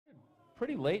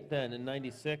pretty late then in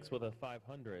 '96 with a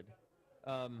 500.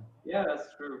 Yeah, that's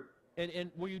true.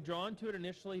 And were you drawn to it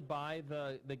initially by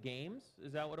the games?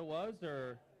 Is that what it was,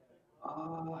 or?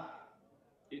 Uh,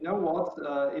 you know what?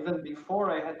 Even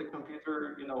before I had the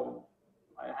computer,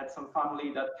 I had some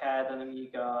family that had an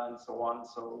Amiga and so on.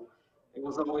 So it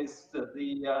was always the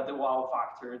wow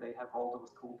factor. They have all those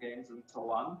cool games and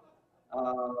so on.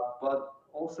 But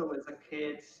also as a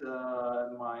kid,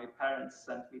 my parents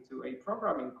sent me to a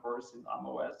programming course in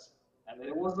Amiwest, and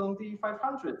it was on the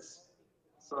 500s.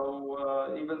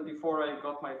 So even before I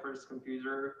got my first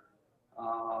computer,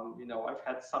 I've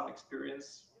had some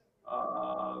experience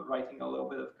writing a little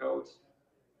bit of code.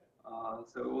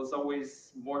 So it was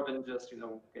always more than just,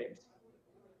 games.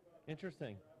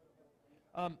 Interesting.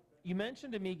 You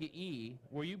mentioned Amiga E.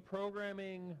 Were you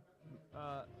programming?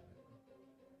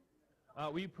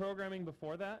 Were you programming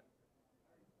before that,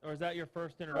 or is that your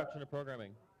first introduction to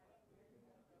programming?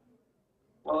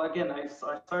 Well, again, I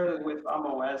started with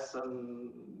MorphOS,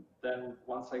 and then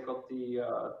once I got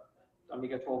the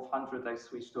Amiga 1200, I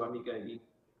switched to Amiga E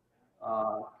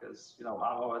because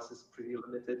MorphOS is pretty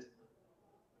limited.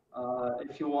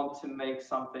 If you want to make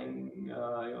something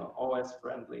OS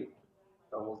friendly,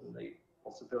 that wasn't a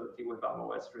possibility with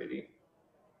MorphOS really.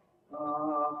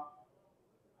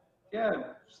 Yeah,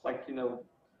 just like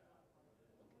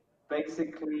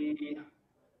basically.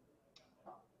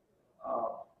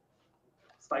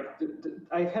 It's like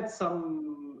I had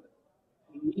some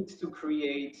need to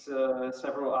create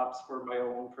several apps for my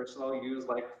own personal use,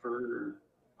 like for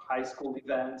high school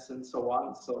events and so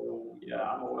on. So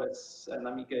yeah, MOS and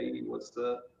Amiga was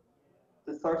the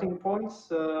starting point.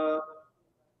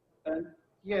 And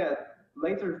yeah,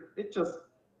 later it just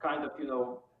kind of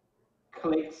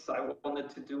clicked. I wanted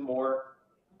to do more.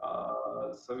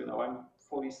 So I'm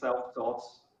fully self-taught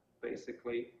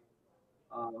basically.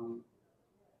 Um,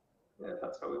 yeah,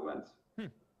 that's how it went.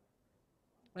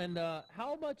 And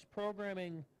how much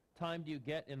programming time do you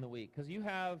get in the week? Because you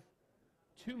have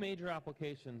two major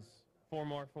applications for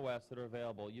MorphOS that are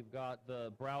available. You've got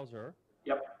the browser,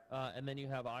 Yep. And then you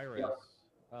have Iris,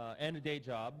 Yep. And a day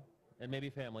job, and maybe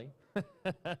family.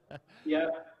 Yeah.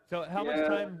 So how much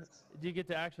time do you get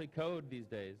to actually code these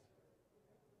days?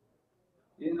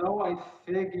 I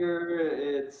figure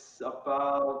it's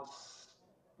about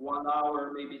 1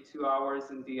 hour, maybe 2 hours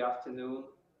in the afternoon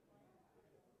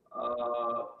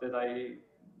that I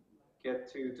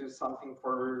get to do something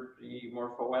for the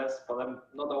MorphOS, but I'm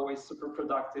not always super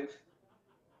productive.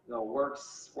 Work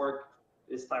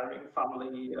is tiring.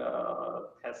 Family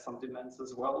has some demands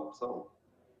as well. So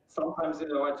sometimes,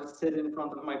 I just sit in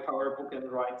front of my PowerBook and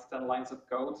write 10 lines of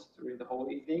code during the whole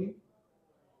evening.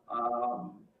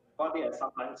 But yeah,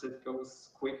 sometimes it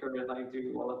goes quicker and I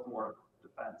do a lot more.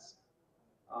 Depends.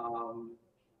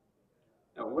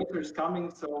 Winter's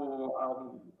coming, so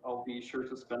I'll be sure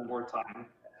to spend more time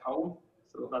at home.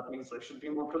 So that means I should be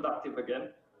more productive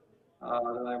again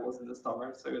than I was in the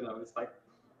summer. So it's like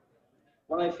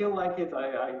when I feel like it,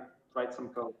 I write some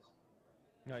code.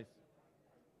 Nice.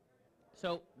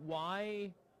 So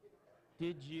why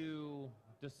did you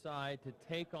decide to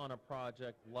take on a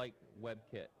project like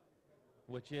WebKit,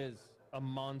 which is a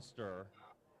monster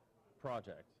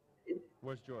project?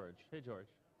 Where's George? Hey, George.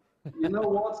 You know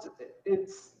what?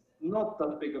 It's not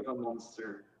that big of a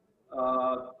monster.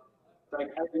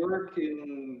 Like I work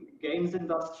in games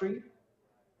industry,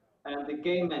 and the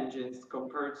game engines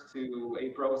compared to a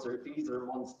browser, these are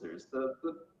monsters.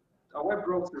 A web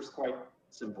browser is quite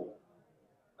simple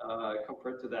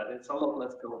compared to that. It's a lot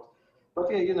less code.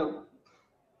 But yeah,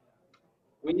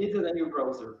 we needed a new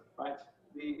browser, right?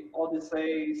 The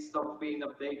Odyssey stopped being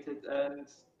updated, and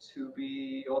to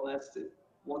be honest, it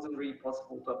wasn't really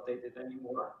possible to update it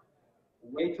anymore.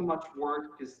 Way too much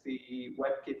work because the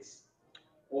WebKits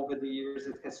over the years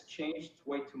it has changed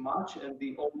way too much, and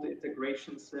the old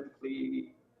integration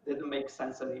simply didn't make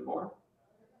sense anymore.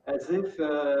 As if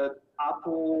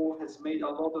Apple has made a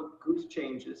lot of good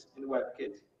changes in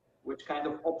WebKit, which kind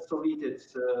of obsoleted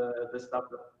the stuff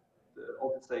that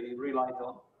Odyssey relied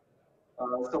on.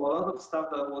 So a lot of stuff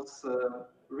that was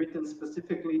written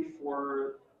specifically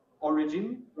for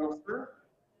Origin browser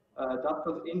that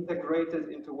was integrated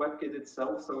into WebKit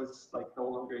itself, so it's like no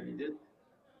longer needed.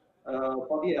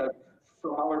 But yeah,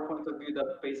 from our point of view,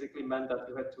 that basically meant that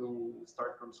you had to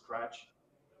start from scratch.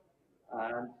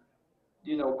 And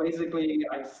basically,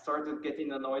 I started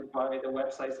getting annoyed by the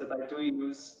websites that I do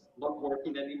use not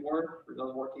working anymore, or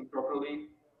not working properly.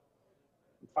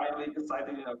 Finally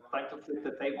decided, time to flip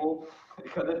the table. You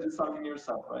gotta do something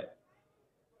yourself, right?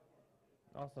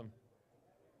 Awesome.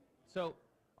 So,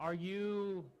 are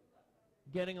you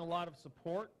getting a lot of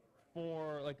support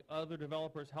for like other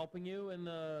developers helping you in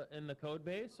the code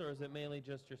base, or is it mainly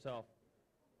just yourself?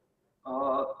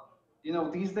 Uh,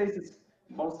 these days it's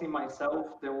mostly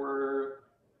myself. There were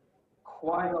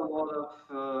quite a lot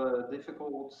of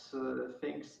difficult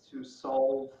things to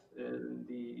solve in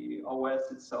the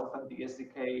OS itself and the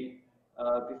SDK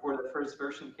before the first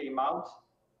version came out.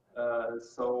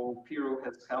 So Piro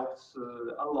has helped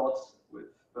a lot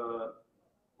with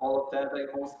all of that. I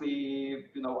mostly,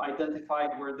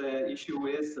 identified where the issue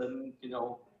is and,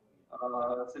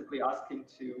 simply asking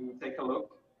to take a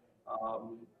look.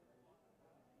 Um,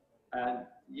 and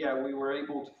yeah, we were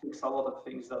able to fix a lot of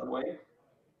things that way.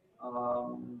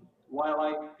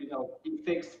 While he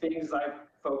fixed things, I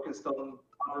focused on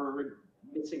other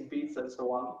missing beats and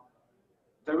so on.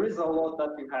 There is a lot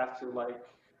that you have to like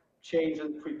change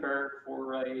and prepare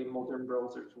for a modern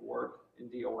browser to work in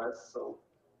the OS. So,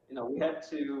 we had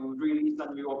to release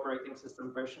a new operating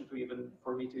system version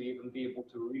for me to even be able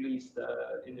to release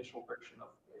the initial version of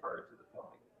Fire to the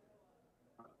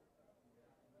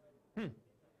public.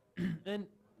 And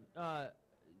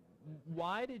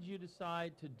why did you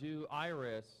decide to do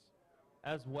Iris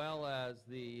as well as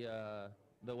the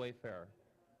Wayfair?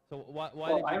 So why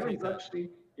Well, did you Iris take that? actually,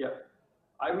 yeah,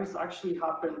 Iris actually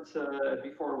happened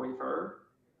before Wayfair.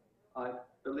 I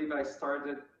believe I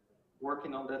started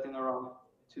working on that in around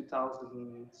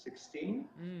 2016.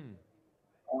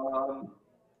 Um,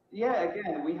 yeah,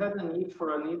 again, we had a need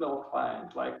for an email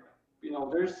client. Like,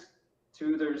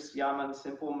 there's Yam and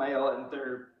Simple Mail, and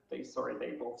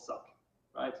they both suck,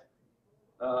 right?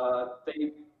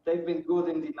 They've been good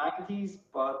in the 90s,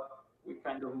 but we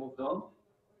kind of moved on.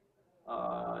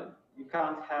 You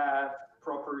can't have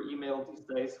proper email these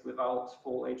days without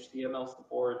full HTML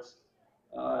support.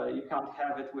 You can't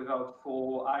have it without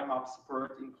full IMAP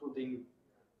support, including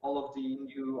all of the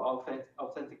new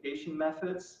authentication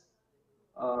methods.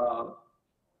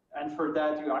 And for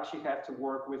that, you actually have to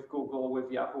work with Google, with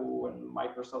Yahoo, and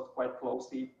Microsoft quite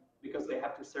closely because they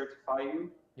have to certify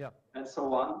you, and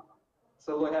so on.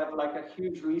 So we have like a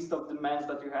huge list of demands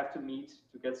that you have to meet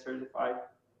to get certified,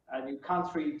 and you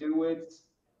can't really do it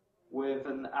with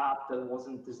an app that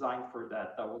wasn't designed for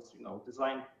that. That was,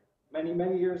 designed many,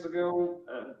 many years ago,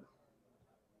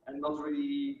 and not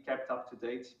really kept up to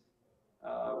date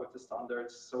with the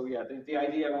standards. So yeah, the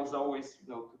idea was always,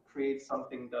 to create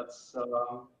something that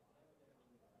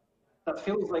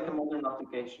feels like a modern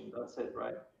application. That's it,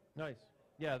 right? Nice.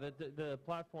 Yeah, the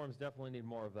platforms definitely need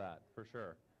more of that, for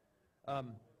sure.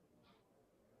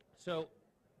 So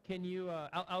can you,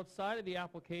 outside of the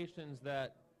applications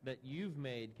that you've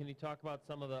made, can you talk about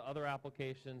some of the other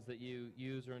applications that you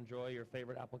use or enjoy, your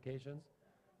favorite applications,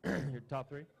 your top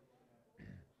three?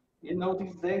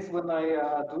 These days when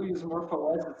I do use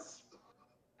MorphOS, it's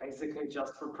basically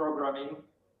just for programming.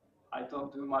 I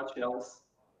don't do much else.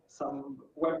 Some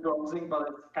web browsing, but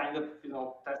it's kind of,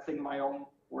 testing my own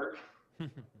work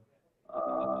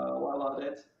while at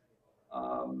it.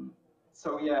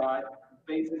 So yeah, I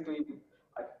basically,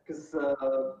 because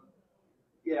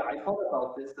I thought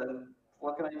about this, and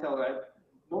what can I tell you?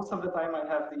 Most of the time I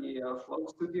have the Flow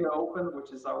Studio open,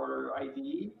 which is our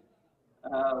IDE,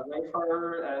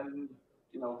 Wayfair, and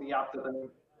the app that I'm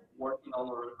working on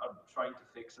or I'm trying to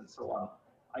fix and so on.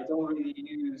 I don't really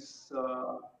use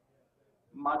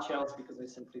much else because I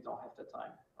simply don't have the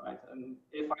time, right? And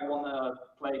if I want to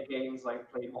play games, I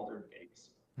play modern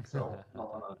games. So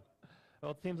not on a...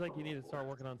 Well, it seems like you need to start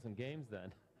working on some games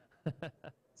then.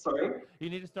 Sorry? You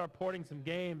need to start porting some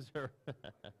games. Or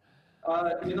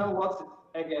you know what?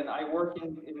 Again, I work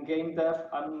in game dev.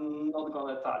 I'm not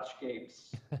going to touch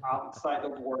games outside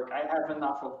of work. I have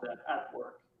enough of that at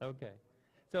work. Okay.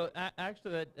 So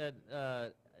actually,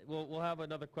 we'll have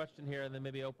another question here, and then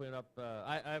maybe open it up.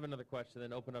 I have another question,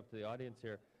 then open up to the audience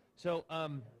here. So,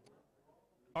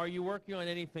 are you working on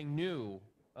anything new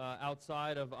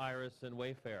outside of Iris and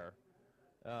Wayfair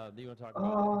that you want to talk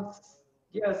about?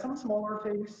 Yeah, some smaller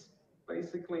things.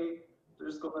 Basically,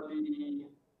 there's going to be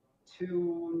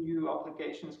 2 new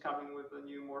applications coming with the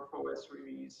new MorphOS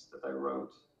release that I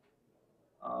wrote.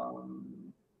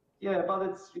 Yeah, but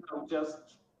it's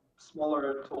just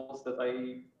smaller tools that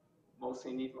I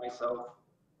mostly need myself.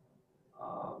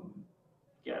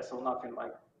 Yeah, so nothing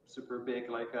like super big,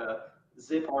 like a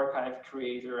zip archive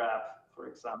creator app, for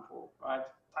example, right?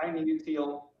 Tiny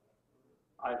util.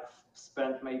 I've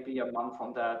spent maybe a month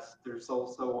on that. There's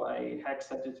also a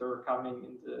hex editor coming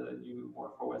in the new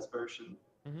MorphOS version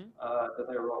that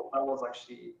I wrote. That was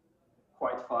actually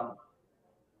quite fun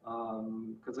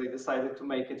because I decided to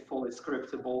make it fully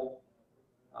scriptable,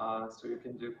 so you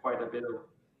can do quite a bit of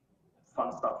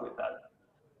fun stuff with that.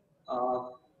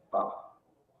 But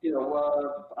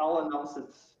I'll announce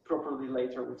it properly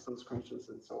later with some screenshots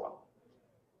and so on.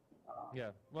 Yeah.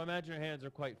 Well, I imagine your hands are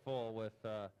quite full with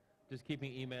just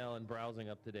keeping email and browsing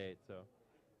up to date. So.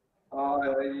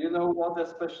 You know what?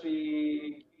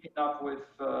 Especially keeping up with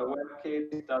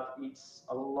WebKit, that eats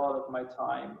a lot of my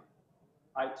time.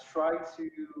 I try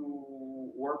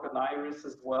to work on Iris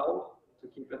as well to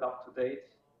keep it up to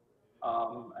date,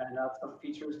 and add some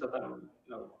features that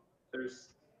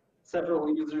there's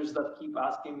several users that keep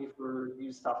asking me for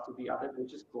new stuff to be added,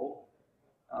 which is cool.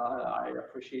 I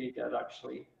appreciate that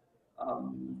actually.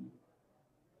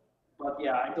 But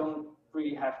yeah, I don't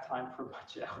really have time for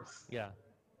much else. Yeah.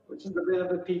 Which is a bit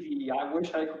of a pity. I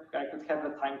wish I could have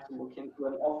the time to look into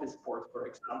an office port, for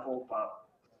example, but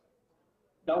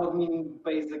that would mean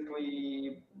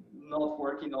basically not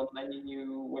working on any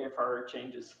new Wayfair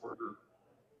changes for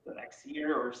the next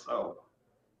year or so.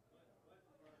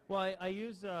 Well, I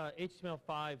use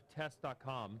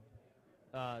HTML5test.com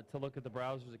to look at the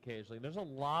browsers occasionally. There's a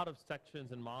lot of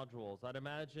sections and modules. I'd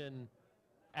imagine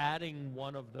adding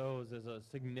one of those is a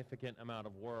significant amount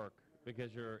of work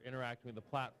because you're interacting with the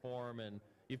platform, and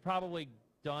you've probably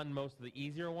done most of the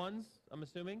easier ones, I'm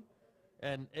assuming.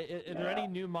 And are there any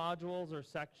new modules or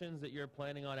sections that you're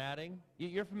planning on adding?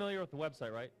 You're familiar with the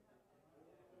website, right?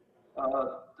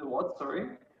 The what,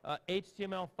 sorry?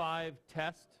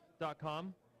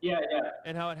 HTML5test.com. Yeah.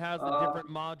 And how it has the different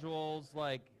modules,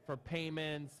 like for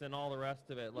payments and all the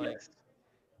rest of it. Like, yes.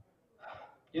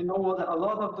 You know what? A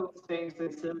lot of those things, they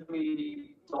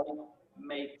simply don't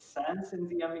make sense in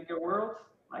the Amiga world.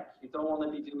 Like, you don't want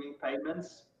to be doing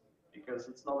payments because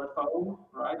it's not a phone,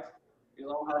 right? You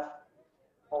don't have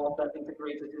all of that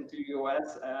integrated into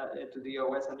the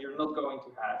OS, and you're not going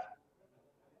to have.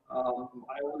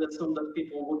 I would assume that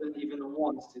people wouldn't even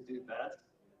want to do that.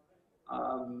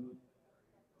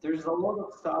 There's a lot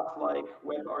of stuff like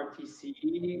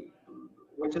WebRTC,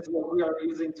 which is what we are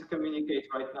using to communicate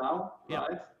right now,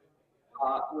 right?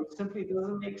 Which simply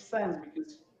doesn't make sense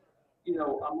because,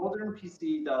 a modern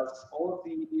PC does all of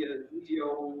the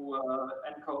video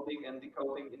encoding and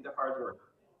decoding in the hardware.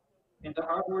 In the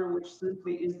hardware, which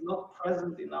simply is not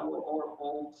present in our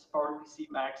old PowerPC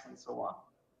Macs and so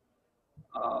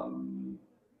on.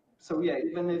 So yeah,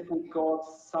 even if we got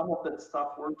some of that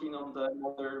stuff working on the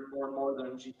more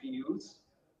modern GPUs,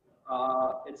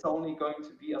 it's only going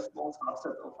to be a small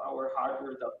subset of our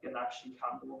hardware that can actually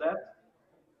handle that.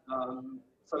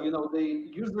 So the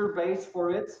user base for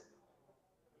it,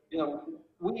 we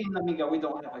in Amiga, we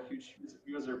don't have a huge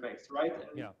user base, right?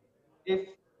 And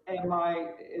if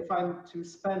I'm to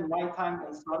spend my time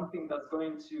on something that's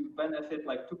going to benefit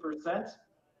like 2%,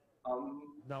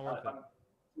 not worth it.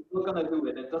 I'm not gonna do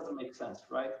it. It doesn't make sense,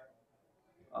 right?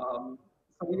 So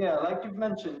yeah, like you've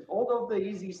mentioned, all of the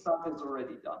easy stuff is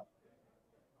already done,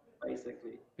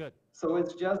 basically. Good. So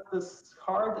it's just this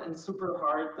hard and super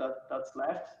hard that's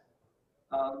left.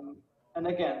 And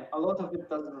again, a lot of it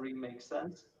doesn't really make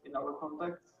sense in our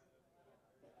context.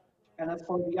 And as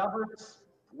for the others,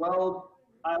 well,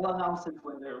 I'll announce it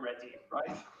when they're ready,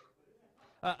 right?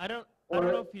 I don't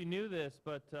know if you knew this,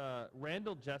 but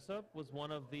Randall Jessup was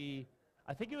one of the,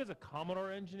 I think he was a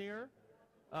Commodore engineer.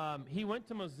 He went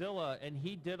to Mozilla, and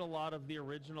he did a lot of the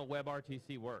original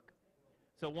WebRTC work.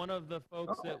 So one of the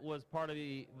folks that was part of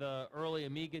the early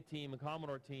Amiga team, the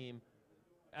Commodore team,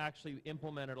 actually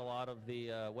implemented a lot of the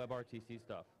WebRTC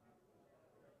stuff.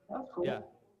 That's cool. Yeah.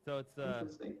 So it's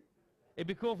interesting. It'd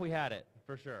be cool if we had it,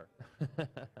 for sure.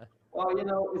 Well,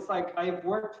 it's like I've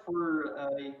worked for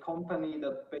a company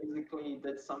that basically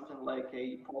did something like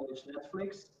a Polish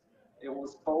Netflix. It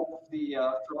was both the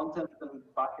front end and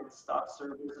back end stuff,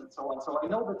 servers and so on. So I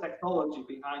know the technology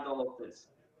behind all of this.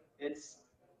 It's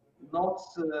not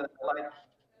like,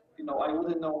 I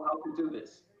wouldn't know how to do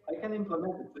this. I can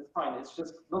implement it, it's fine. It's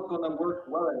just not going to work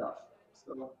well enough.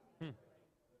 So,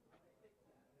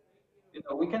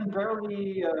 we can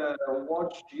barely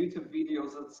watch YouTube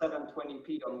videos at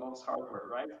 720p on most hardware,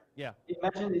 right? Yeah.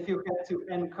 Imagine if you had to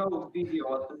encode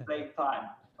video at the same time,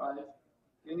 right?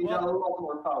 You need a lot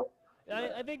more power.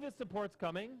 I think this support's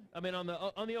coming. I mean, on the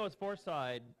OS4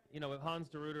 side, Hans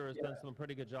de Ruyter has done some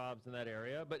pretty good jobs in that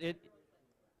area, but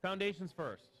foundations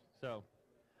first. So,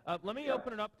 let me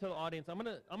open it up to the audience. I'm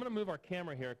gonna move our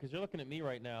camera here because you're looking at me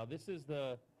right now. This is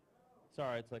the,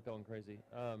 sorry, it's like going crazy.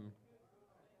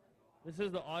 This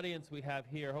is the audience we have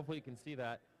here. Hopefully you can see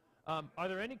that. Are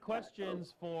there any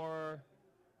questions for?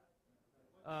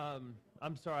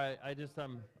 I'm sorry. I can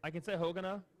say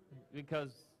Hogana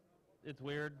because it's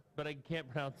weird, but I can't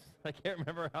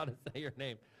remember how to say your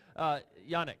name.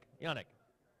 Yannick,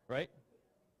 right?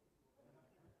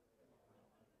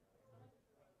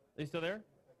 Are you still there?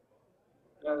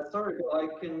 Sorry, but I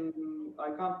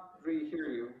can't really hear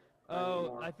you Oh,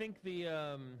 anymore. I think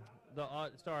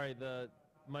sorry, the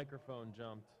microphone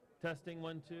jumped. Testing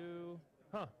 1, 2.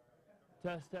 Huh.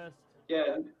 Test.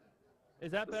 Yeah,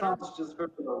 Is that the better? sound's just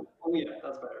very low. Oh yeah,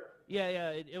 that's better.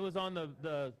 Yeah. It was on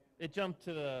it jumped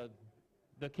to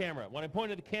the camera. When I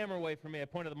pointed the camera away from me, I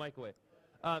pointed the mic away.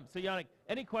 So Yannick,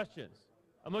 any questions?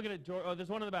 I'm looking at George. Oh, there's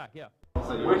one in the back. Yeah.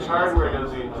 Which hardware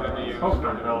does he intend to use for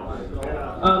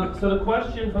development? So the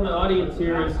question from the audience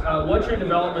here is, what's your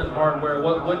development hardware?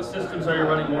 What systems are you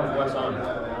running MorphOS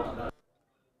on?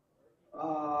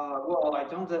 Well, I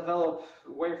don't develop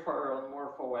Wayfair on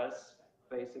MorphOS.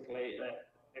 Basically,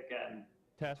 again,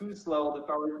 too slow. The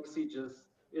PowerPC just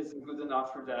isn't good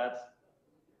enough for that.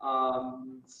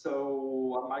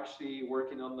 So I'm actually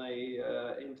working on a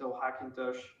Intel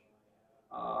Hackintosh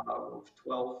with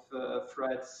 12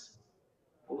 threads,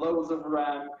 loads of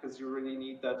RAM because you really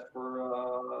need that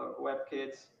for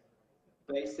WebKit.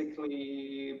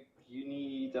 Basically, you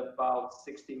need about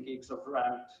 16 gigs of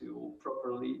RAM to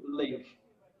properly link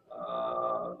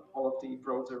all of the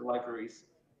browser libraries.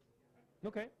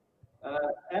 Okay.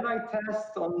 And I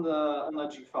test on the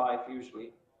G5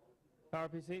 usually.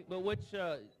 PowerPC. But which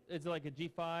is it, like a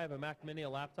G5, a Mac Mini, a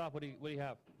laptop? What do you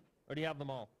have? Or do you have them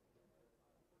all?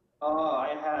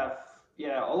 I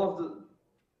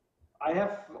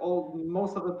have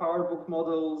most of the PowerBook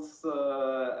models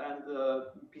and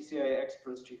the PCI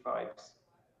Express G5s.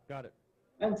 Got it.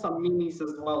 And some minis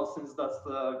as well, since that's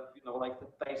the like the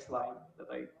baseline that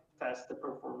I test the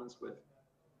performance with.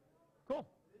 Cool.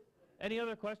 Any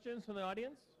other questions from the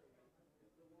audience?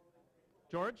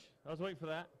 George, I was waiting for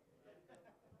that.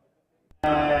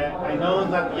 I know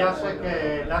that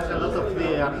Jacek does a lot of the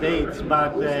updates,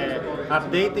 but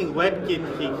updating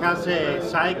WebKit, he has a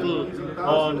cycle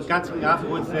on catching up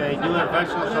with newer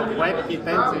versions of WebKit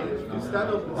engine.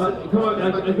 Come on, I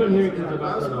couldn't hear you because of the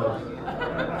background noise.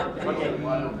 Okay,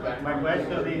 my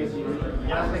question is,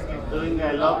 Jacek is doing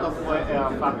a lot of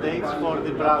updates for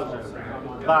the browser,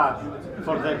 but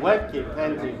for the WebKit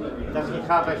engine, does he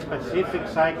have a specific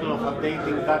cycle of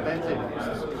updating that engine?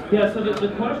 Yeah, so the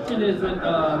question is that,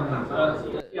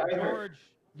 George,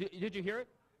 did you hear it?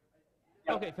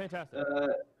 Yeah. Okay, fantastic.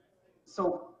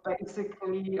 So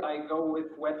basically, I go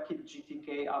with WebKit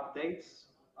GTK updates,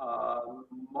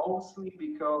 mostly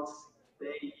because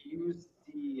they use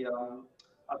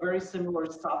a very similar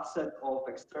subset of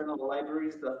external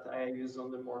libraries that I use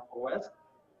on the MorphOS.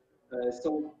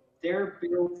 So their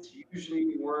builds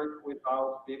usually work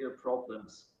without bigger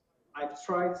problems. I've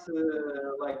tried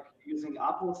like using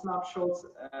Apple snapshots,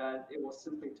 and it was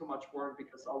simply too much work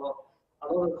because a lot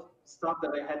of stuff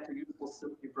that I had to use was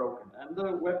simply broken. And the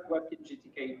WebKit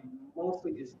GTK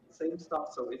mostly is the same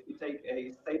stuff. So if you take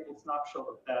a stable snapshot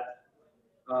of that,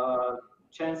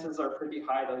 chances are pretty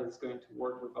high that it's going to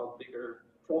work without bigger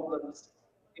problems.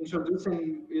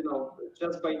 Introducing,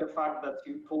 just by the fact that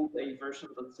you pulled a version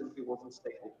that simply wasn't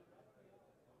stable.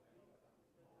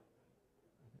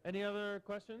 Any other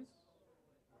questions?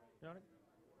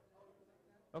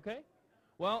 Okay.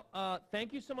 Well,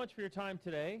 thank you so much for your time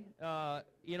today. Our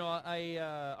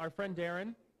friend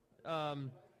Darren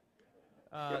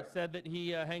said that he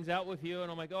hangs out with you,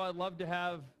 and I'm like, oh, I'd love to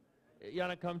have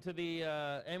Yannick come to the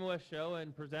Amiwest show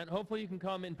and present. Hopefully you can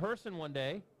come in person one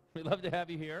day. We'd love to have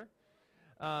you here.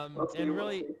 And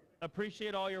really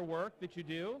appreciate all your work that you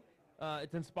do.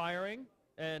 It's inspiring,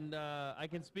 and I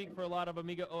can speak for a lot of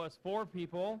Amiga OS 4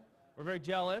 people. We're very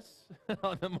jealous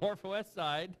on the MorphOS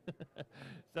side.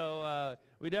 So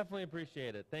we definitely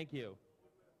appreciate it. Thank you.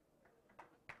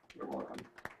 You're welcome.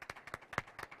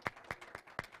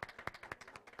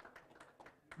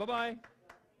 Bye-bye.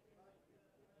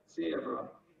 See you, everyone.